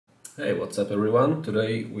Hey, what's up everyone?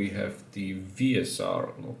 Today we have the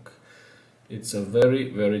VSR lock. It's a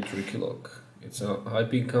very tricky lock. It's a high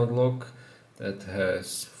pin count lock that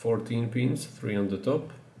has 14 pins, 3 on the top,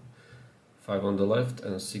 5 on the left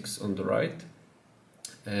and 6 on the right.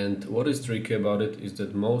 And what is tricky about it is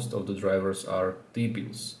that most of the drivers are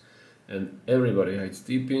T-pins. And everybody hates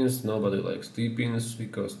T-pins, nobody likes T-pins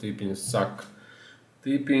because T-pins suck.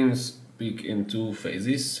 T-pins pick in two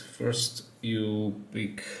phases. First you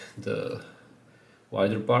pick the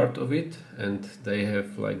wider part of it and they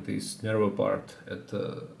have like this narrow part at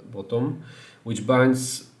the bottom which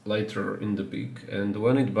binds later in the peak, and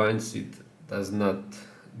when it binds it does not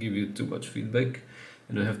give you too much feedback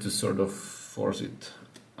and you have to sort of force it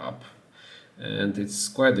up, and it's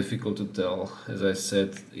quite difficult to tell, as I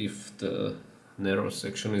said, if the narrow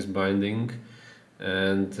section is binding,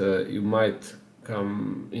 and you might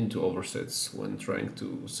come into oversets when trying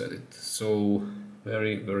to set it. So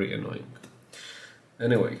very annoying.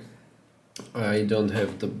 Anyway, I don't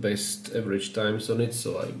have the best average times on it,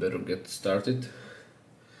 so I better get started.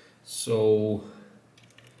 So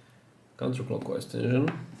counterclockwise tension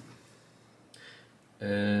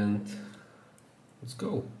and let's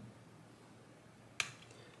go.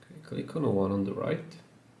 Okay, click on the one on the right.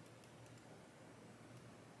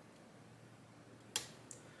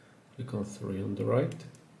 Click on 3 on the right.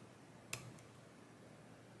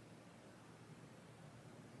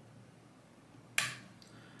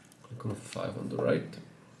 Click on 5 on the right.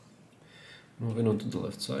 Moving on to the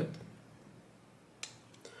left side.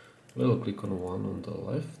 We'll click on 1 on the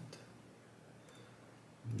left.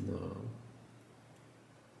 Now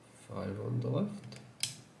 5 on the left.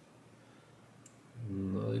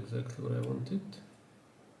 Not exactly what I wanted.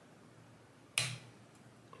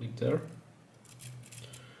 Click there.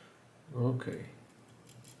 Okay.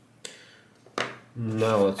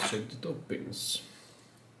 Now let's check the top pins.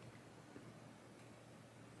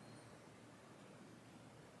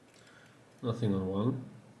 Nothing on 1.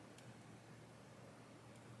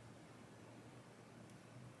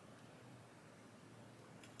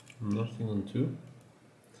 Nothing on 2.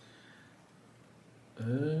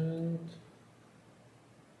 And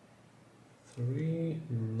 3,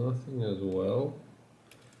 nothing as well.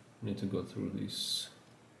 Need to go through this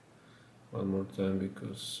one more time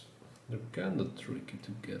because they're kinda tricky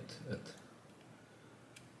to get at.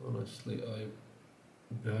 Honestly,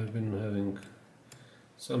 I've been having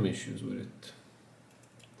some issues with it.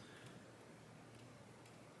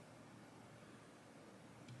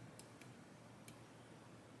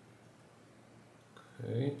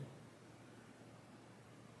 Okay.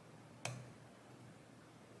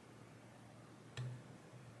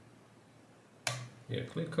 Yeah,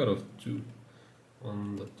 click out of 2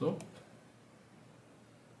 on the top.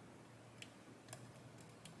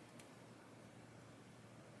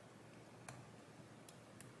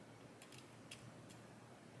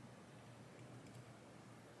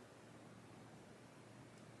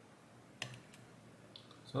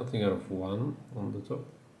 Something out of 1 on the top.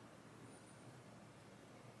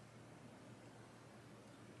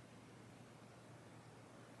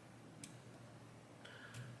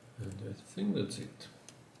 And I think that's it.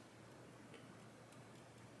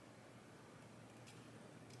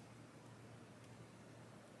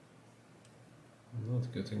 I'm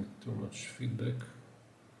not getting too much feedback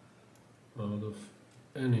out of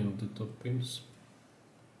any of the top pins.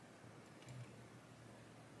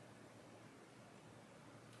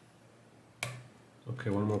 Okay,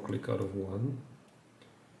 one more click out of 1.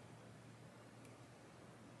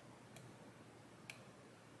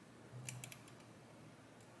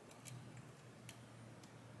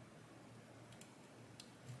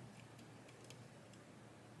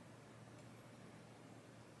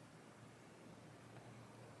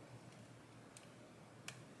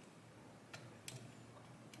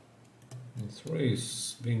 And 3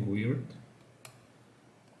 is being weird.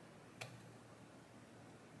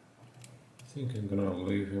 I think I'm gonna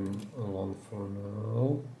leave him alone for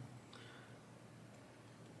now.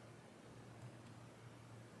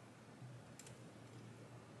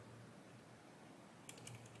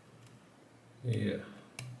 Yeah.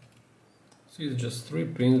 See, it's just 3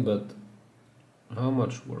 pins, but how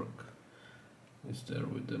much work is there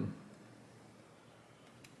with them?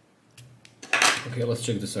 Okay, let's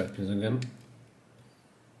check the side pins again.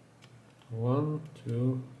 1,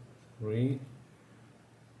 2, 3.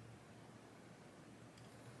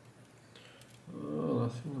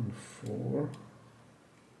 Nothing on 4,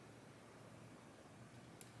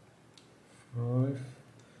 5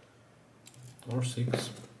 or 6.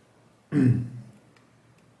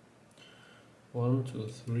 1, 2,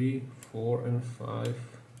 3, 4 and 5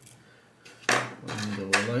 on the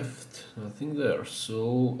left. nothing there,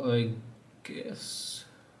 so I guess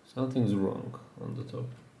something's wrong on the top.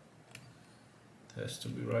 It has to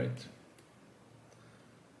be right.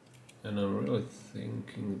 And I'm really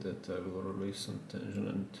thinking that I will release some tension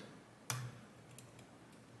and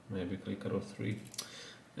maybe click out of 3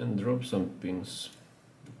 and drop some pins,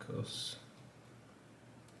 because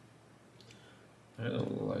I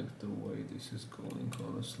don't like the way this is going,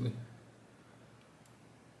 honestly.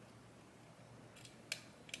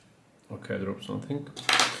 Okay, drop something.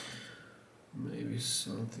 Maybe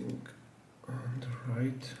something on the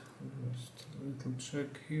right. Just a little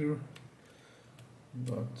check here.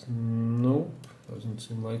 But nope, doesn't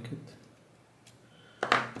seem like it.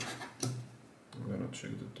 I'm gonna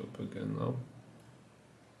check the top again now.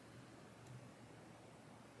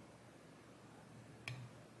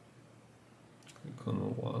 Click on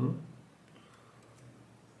 1.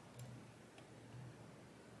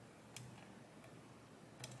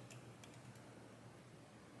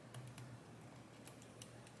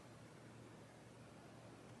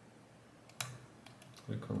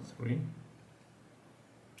 Click on 3.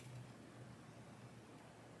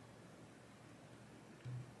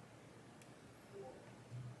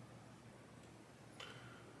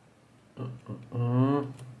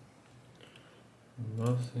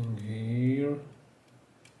 Nothing here.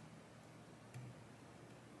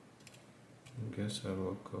 I guess I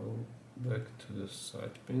will go back to the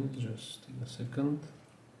side pins just in a second.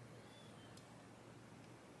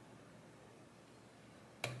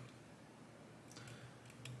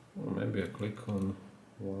 Or maybe I click on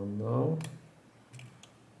 1 now.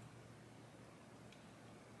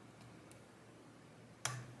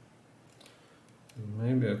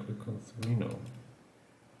 Maybe I click on 3 now.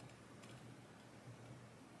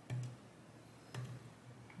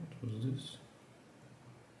 What was this?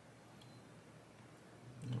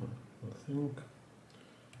 Nothing.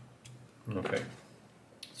 Okay.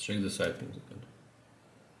 Let's check the side pins again.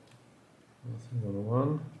 Nothing on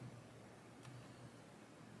 1.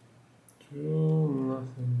 2,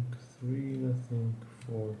 nothing. 3, nothing.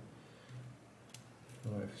 4,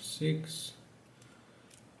 5, 6.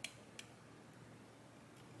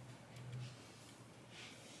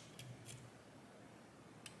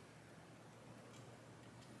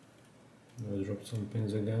 I dropped some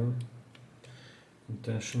pins again,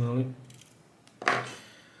 intentionally.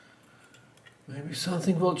 Maybe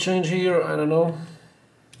something will change here, I don't know.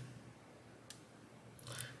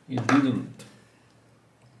 It didn't.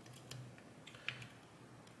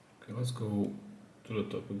 Okay, let's go to the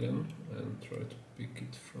top again and try to pick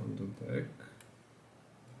it from the back.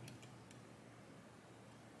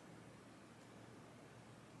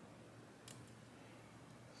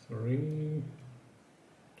 Three,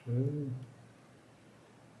 2,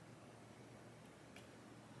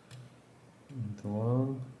 and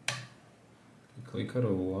 1. Click out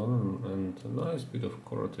of 1 and a nice bit of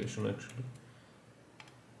co-rotation actually.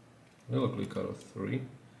 I'll click out of 3,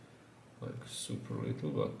 like super little,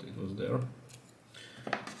 but it was there.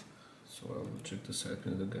 So I'll check the side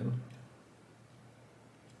pins again.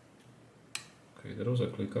 Okay, there was a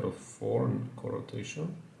click out of 4 and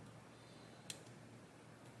co-rotation.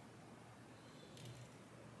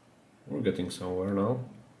 We're getting somewhere now,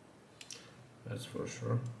 that's for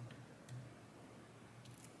sure.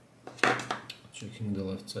 Checking the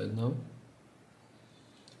left side now.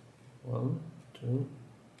 1, 2,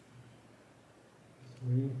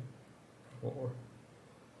 3, 4,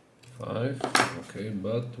 5. Okay,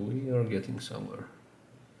 but we are getting somewhere.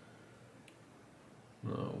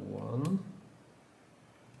 Now 1.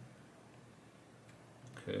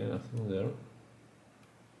 Okay, nothing there.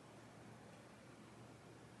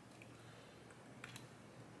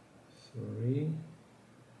 3.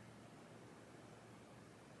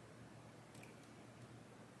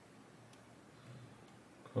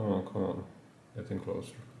 Come on, come on. Getting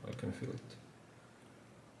closer. I can feel it.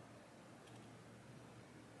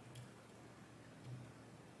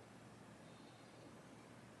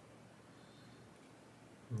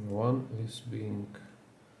 One is being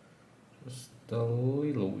just a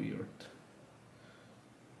little weird.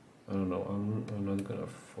 I don't know, I'm not gonna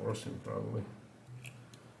force him probably.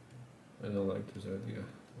 I don't like this idea,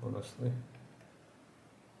 honestly.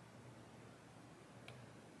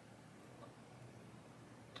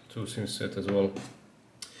 Two seems set as well.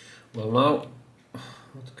 Well, now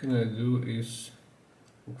what can I do is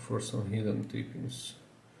look for some hidden T-pins,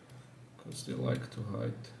 because they like to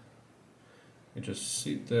hide. You just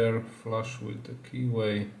sit there flush with the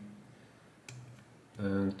keyway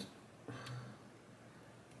and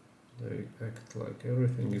they act like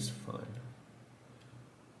everything is fine.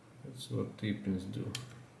 That's what T-pins do.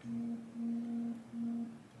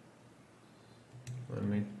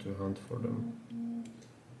 to hunt for them.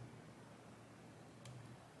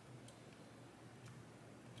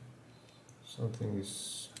 Something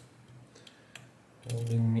is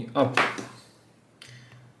holding me up.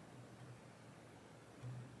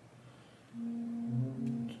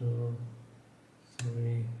 1, 2,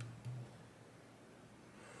 3,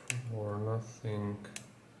 4, nothing.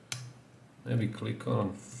 Maybe click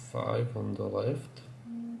on 5 on the left.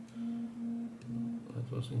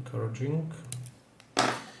 That was encouraging.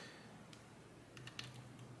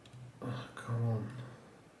 Come on.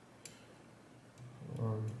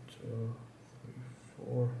 1, 2, 3,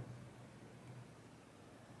 4.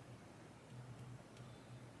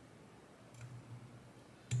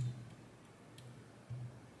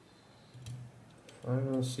 Five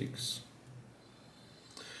and 6.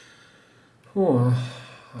 Oh,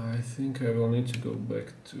 I think I will need to go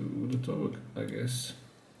back to the top, I guess.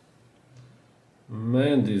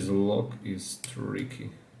 Man, this lock is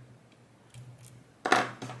tricky.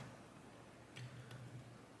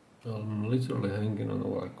 I'm literally hanging on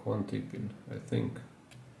like one tip-in, I think.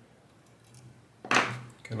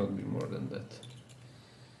 Cannot be more than that.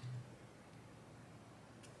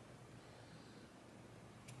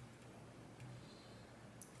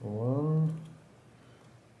 One.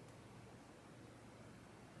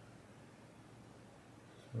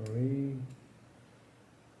 Three.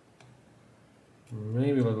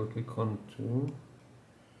 Maybe little click on 2.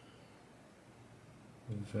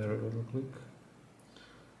 Very little click.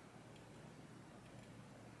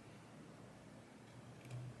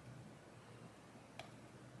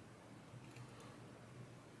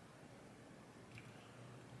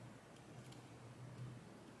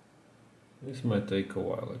 This might take a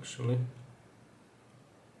while actually.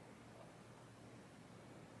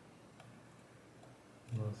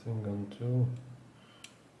 Nothing on 2.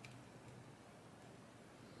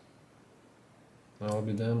 I'll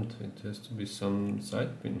be damned, it has to be some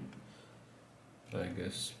side pin, I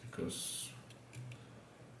guess, because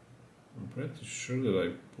I'm pretty sure that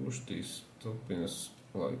I push these 2 pins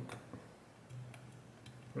like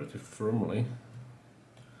pretty firmly.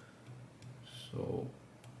 So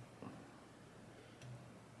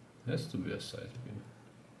has to be a side pin.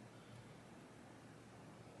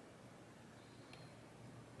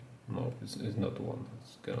 No, it's not one.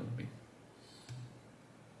 It cannot be.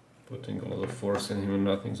 Putting a lot of force in him and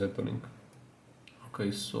nothing's happening.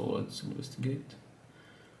 Okay, so let's investigate.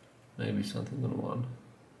 Maybe something on 1.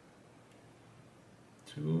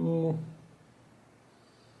 2.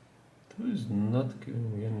 2 is not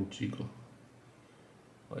giving me any jiggle.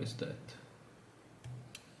 Why is that?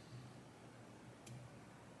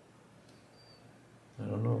 I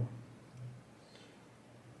don't know.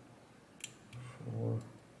 4.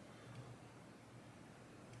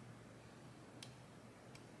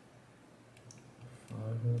 5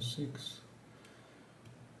 and 6.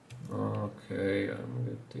 Okay,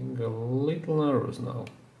 I'm getting a little nervous now.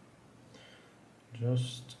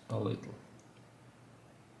 Just a little.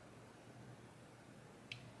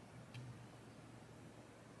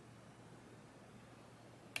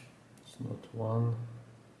 It's not 1.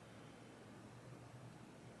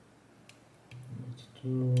 It's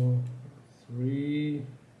 2, 3,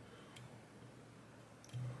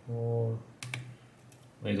 4.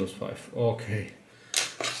 It was 5. Okay.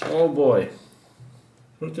 Oh boy.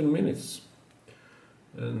 13 minutes.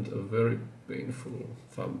 And a very painful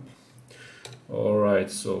thumb.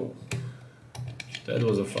 Alright, so that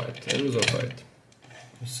was a fight. That was a fight.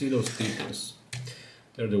 You see those Titans?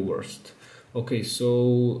 They're the worst. Okay,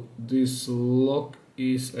 so this lock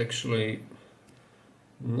is actually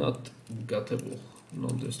not guttable,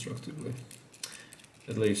 non-destructively.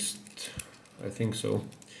 At least I think so.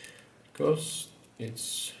 Because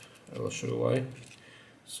it's, I will show you why.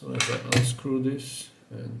 So as I unscrew this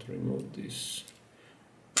and remove this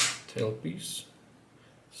tailpiece,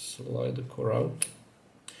 slide the core out.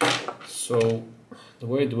 So the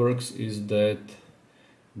way it works is that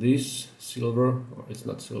this silver, or it's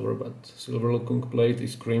not silver but silver looking plate,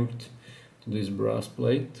 is crimped to this brass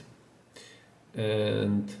plate,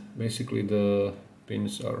 and basically the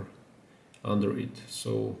pins are under it.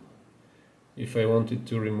 So if I wanted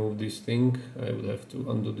to remove this thing, I would have to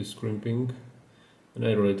undo this crimping, and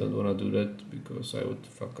I really don't want to do that because I would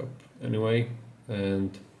fuck up anyway.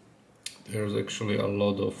 And there's actually a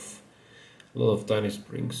lot of tiny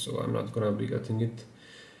springs, so I'm not gonna be getting it.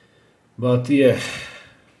 But yeah,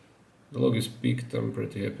 the log is peaked. I'm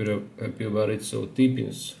pretty happy about it. So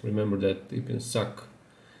T-pins, remember that T-pins suck.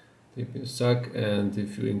 T-pins suck, and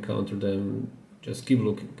if you encounter them, just keep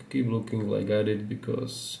looking like I did,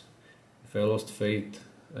 because if I lost faith,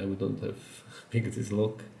 I wouldn't have picked this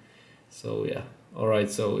lock. So yeah,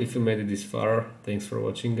 alright, so if you made it this far, thanks for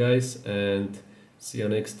watching guys, and see you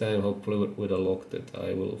next time, hopefully with a lock that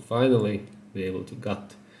I will finally be able to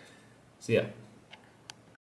gut. See ya.